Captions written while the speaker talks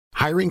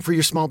Hiring for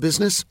your small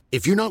business?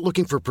 If you're not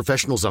looking for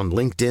professionals on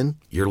LinkedIn,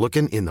 you're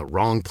looking in the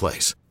wrong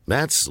place.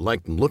 That's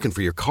like looking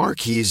for your car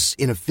keys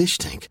in a fish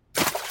tank.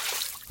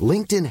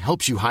 LinkedIn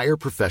helps you hire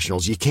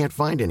professionals you can't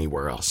find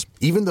anywhere else,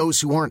 even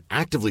those who aren't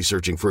actively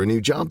searching for a new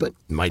job but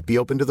might be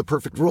open to the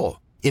perfect role.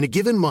 In a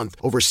given month,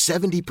 over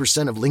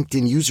 70% of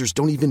LinkedIn users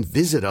don't even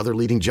visit other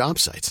leading job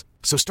sites.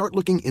 So start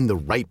looking in the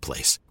right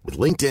place. With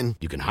LinkedIn,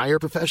 you can hire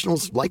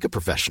professionals like a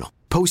professional.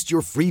 Post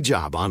your free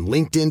job on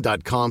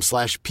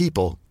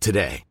linkedin.com/people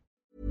today.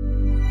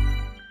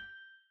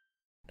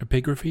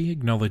 Epigraphy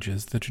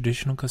acknowledges the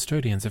traditional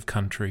custodians of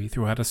country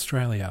throughout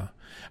Australia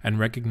and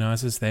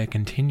recognises their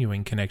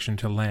continuing connection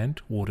to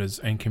land, waters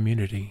and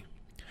community.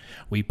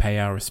 We pay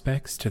our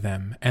respects to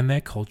them and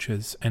their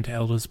cultures and to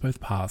elders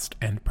both past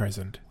and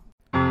present.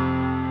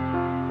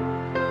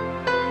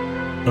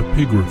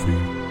 Epigraphy,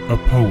 a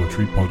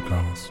poetry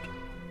podcast.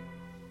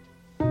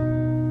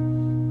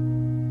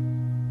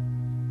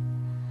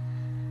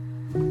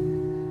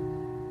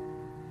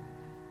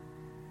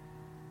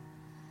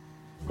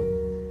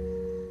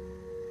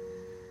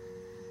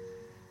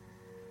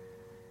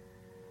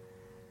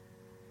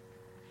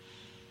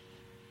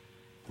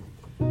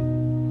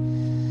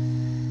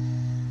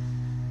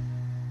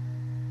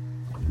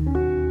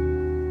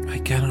 I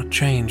cannot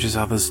change as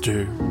others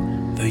do,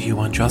 though you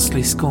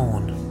unjustly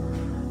scorn,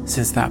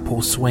 since that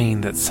poor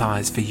swain that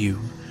sighs for you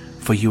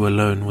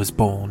alone was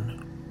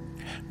born.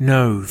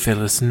 No,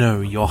 Phyllis,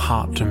 no, your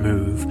heart to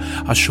move,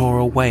 a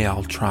surer way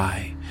I'll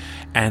try,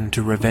 and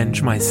to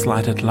revenge my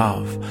slighted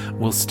love,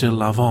 will still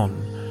love on,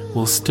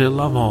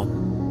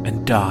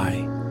 and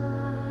die.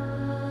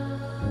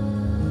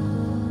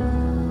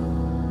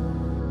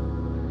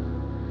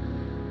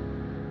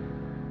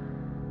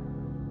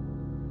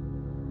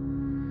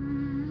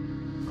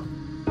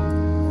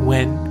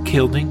 When,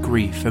 killed in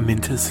grief,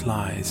 Amintus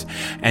lies,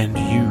 and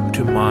you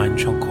to mine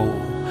shall call,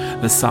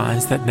 the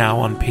sighs that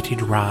now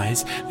unpitied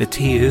rise, the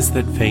tears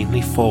that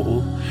vainly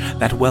fall,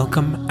 that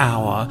welcome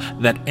hour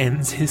that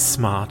ends his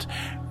smart,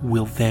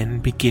 will then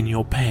begin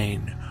your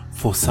pain,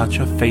 for such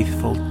a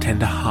faithful,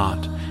 tender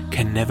heart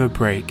can never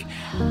break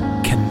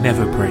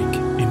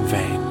in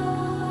vain.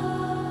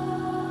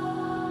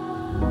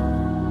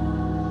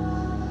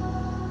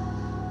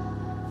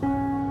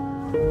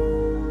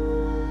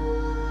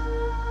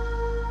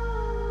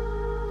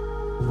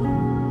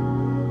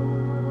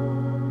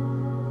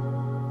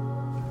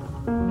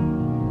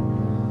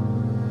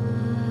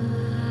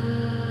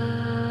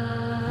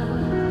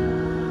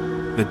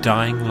 The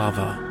Dying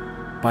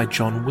Lover by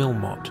John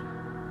Wilmot,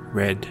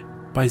 read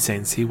by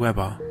Zane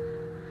Weber.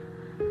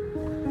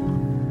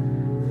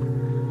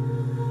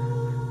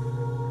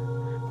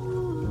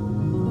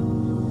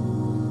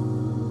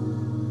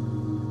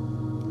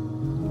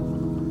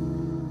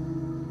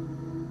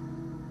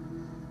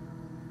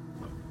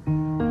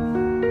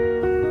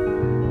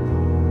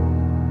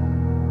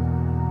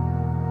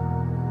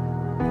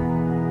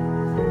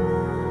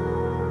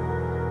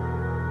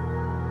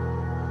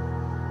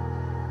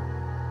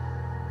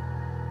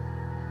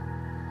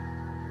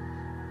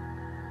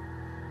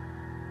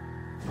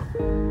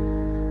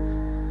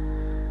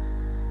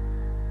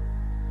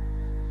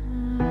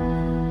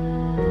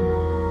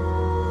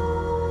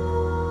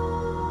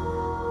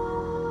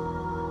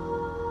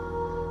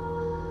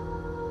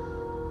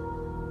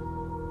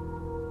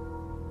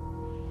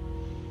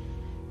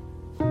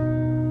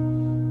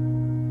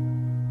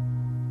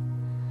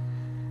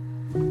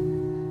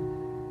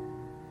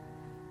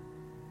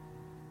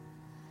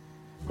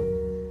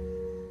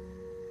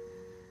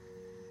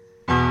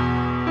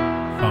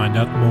 Find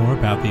out more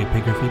about the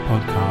Epigraphy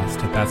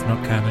podcast at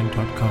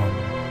that'snotcanon.com.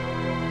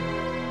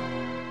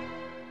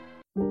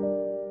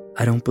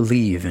 I don't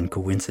believe in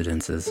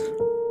coincidences.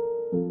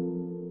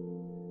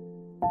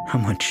 How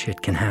much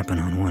shit can happen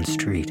on one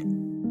street?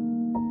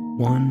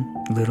 One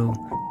little,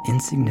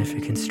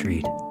 insignificant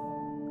street.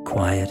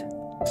 Quiet,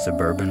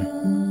 suburban,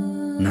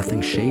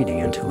 nothing shady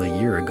until a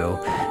year ago,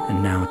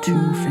 and now 2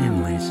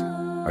 families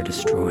are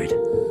destroyed.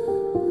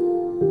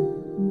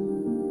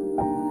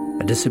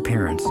 A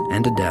disappearance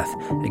and a death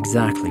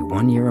exactly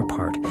 1 year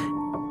apart,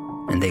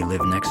 and they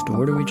live next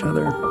door to each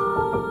other?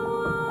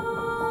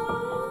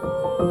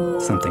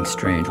 Something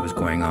strange was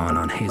going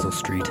on Hazel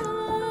Street,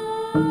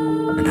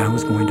 and I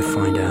was going to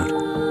find out.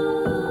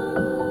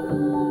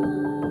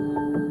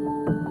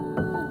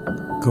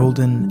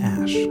 Golden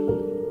Ash,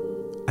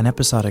 an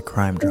episodic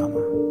crime drama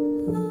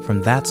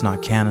from That's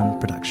Not Canon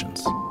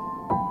Productions.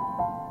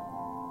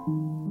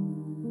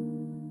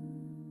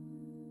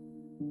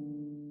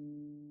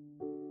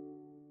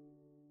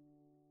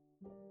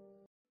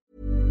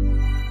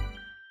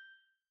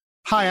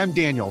 Hi, I'm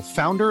Daniel,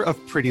 founder of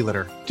Pretty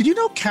Litter. Did you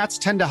know cats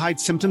tend to hide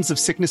symptoms of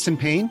sickness and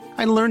pain?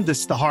 I learned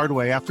this the hard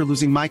way after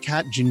losing my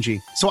cat, Gingy.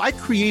 So I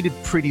created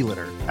Pretty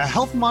Litter, a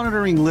health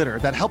monitoring litter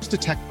that helps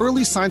detect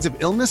early signs of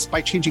illness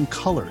by changing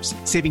colors,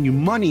 saving you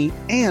money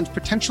and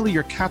potentially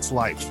your cat's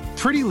life.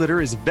 Pretty Litter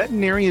is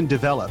veterinarian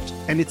developed,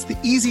 and it's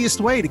the easiest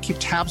way to keep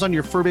tabs on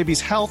your fur baby's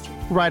health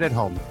right at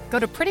home. Go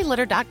to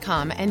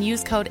prettylitter.com and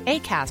use code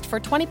ACAST for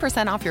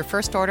 20% off your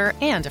first order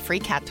and a free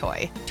cat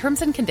toy.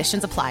 Terms and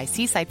conditions apply.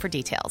 See site for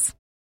details.